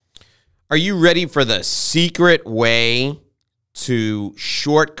Are you ready for the secret way to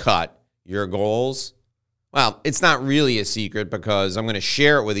shortcut your goals? Well, it's not really a secret because I'm going to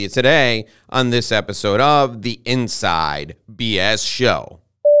share it with you today on this episode of the Inside BS Show.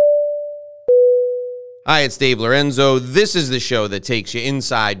 Hi, it's Dave Lorenzo. This is the show that takes you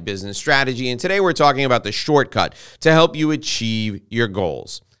inside business strategy, and today we're talking about the shortcut to help you achieve your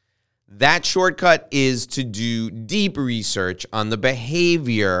goals. That shortcut is to do deep research on the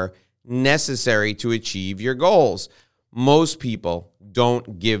behavior necessary to achieve your goals. Most people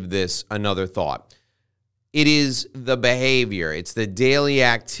don't give this another thought. It is the behavior, it's the daily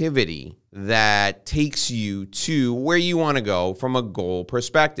activity that takes you to where you want to go from a goal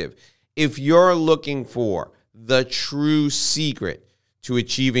perspective. If you're looking for the true secret to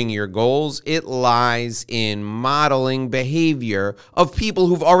achieving your goals, it lies in modeling behavior of people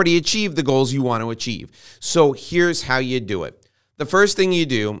who've already achieved the goals you want to achieve. So here's how you do it. The first thing you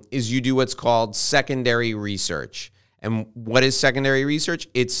do is you do what's called secondary research. And what is secondary research?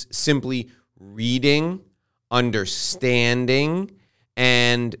 It's simply reading, understanding,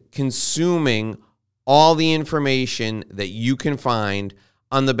 and consuming all the information that you can find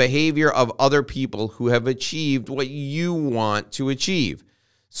on the behavior of other people who have achieved what you want to achieve.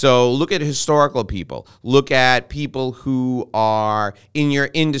 So look at historical people. Look at people who are in your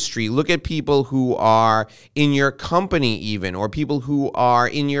industry. Look at people who are in your company even, or people who are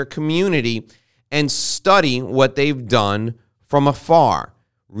in your community, and study what they've done from afar.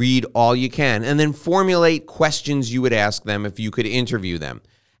 Read all you can, and then formulate questions you would ask them if you could interview them.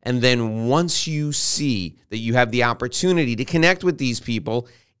 And then once you see that you have the opportunity to connect with these people,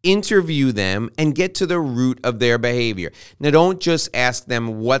 interview them and get to the root of their behavior. Now, don't just ask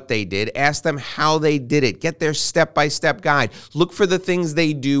them what they did. Ask them how they did it. Get their step-by-step guide. Look for the things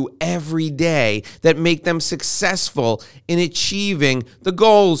they do every day that make them successful in achieving the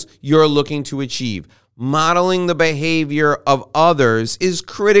goals you're looking to achieve. Modeling the behavior of others is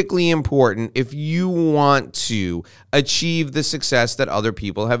critically important if you want to achieve the success that other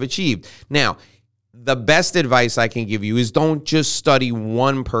people have achieved. Now, the best advice I can give you is don't just study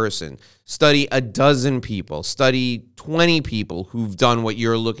one person. Study a dozen people. Study 20 people who've done what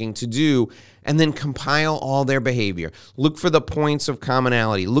you're looking to do, and then compile all their behavior. Look for the points of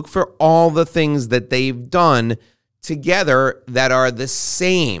commonality. Look for all the things that they've done together that are the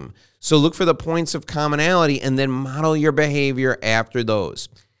same. So look for the points of commonality and then model your behavior after those.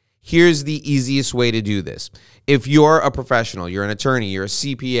 Here's the easiest way to do this. If you're a professional, you're an attorney, you're a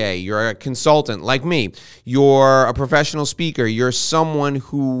CPA, you're a consultant like me, you're a professional speaker, you're someone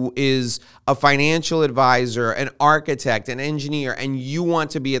who is a financial advisor, an architect, an engineer, and you want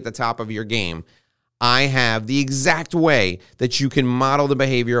to be at the top of your game, I have the exact way that you can model the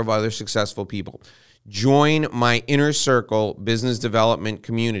behavior of other successful people. Join my Inner Circle business development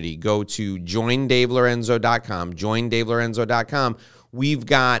community. Go to joindavelorenzo.com, joindavelorenzo.com. We've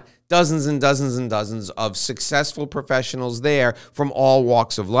got dozens and dozens and dozens of successful professionals there from all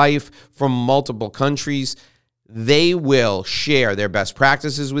walks of life, from multiple countries. They will share their best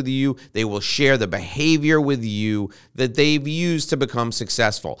practices with you. They will share the behavior with you that they've used to become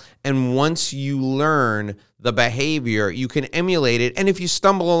successful. And once you learn the behavior, you can emulate it. And if you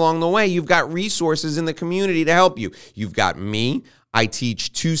stumble along the way, you've got resources in the community to help you. You've got me. I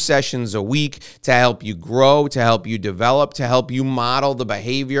teach 2 sessions a week to help you grow, to help you develop, to help you model the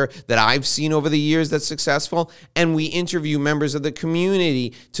behavior that I've seen over the years that's successful. And we interview members of the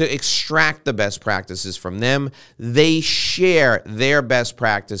community to extract the best practices from them. They share their best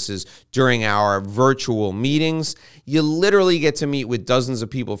practices during our virtual meetings. You literally get to meet with dozens of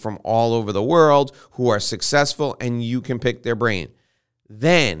people from all over the world who are successful, and you can pick their brain.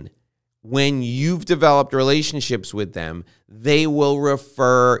 Then, when you've developed relationships with them, they will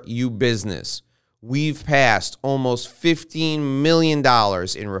refer you business. We've passed almost $15 million in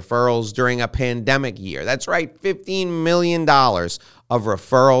referrals during a pandemic year. That's right, $15 million of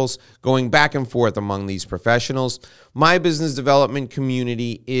referrals going back and forth among these professionals. My business development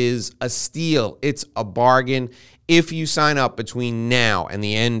community is a steal. It's a bargain. If you sign up between now and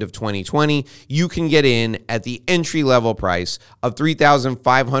the end of 2020, you can get in at the entry-level price of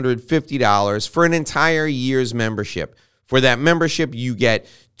 $3,550 for an entire year's membership. For that membership, you get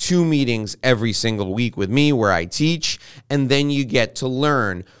 2 meetings every single week with me where I teach, and then you get to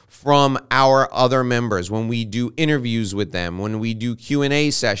learn from our other members. When we do interviews with them, when we do Q&A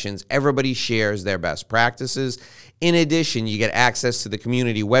sessions, everybody shares their best practices. In addition, you get access to the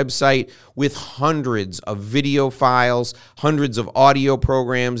community website with hundreds of video files, hundreds of audio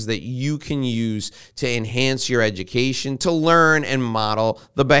programs that you can use to enhance your education, to learn and model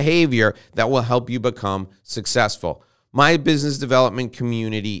the behavior that will help you become successful. My business development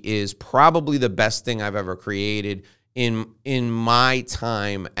community is probably the best thing I've ever created in my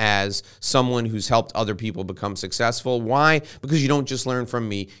time as someone who's helped other people become successful. Why? Because you don't just learn from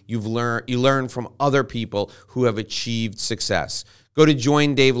me. You learn from other people who have achieved success. Go to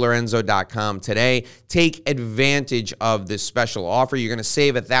joindavelorenzo.com today. Take advantage of this special offer. You're going to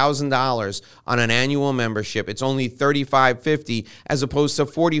save $1,000 on an annual membership. It's only $35.50 as opposed to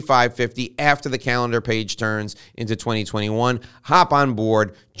 $45.50 after the calendar page turns into 2021. Hop on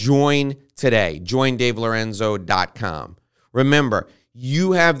board. Join today. Joindavelorenzo.com. Remember,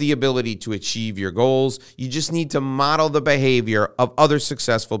 you have the ability to achieve your goals. You just need to model the behavior of other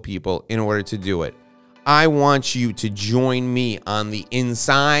successful people in order to do it. I want you to join me on the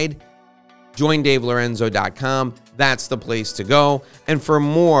inside. JoinDaveLorenzo.com. That's the place to go. And for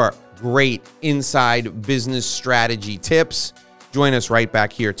more great inside business strategy tips, join us right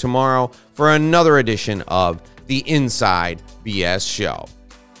back here tomorrow for another edition of the Inside BS Show.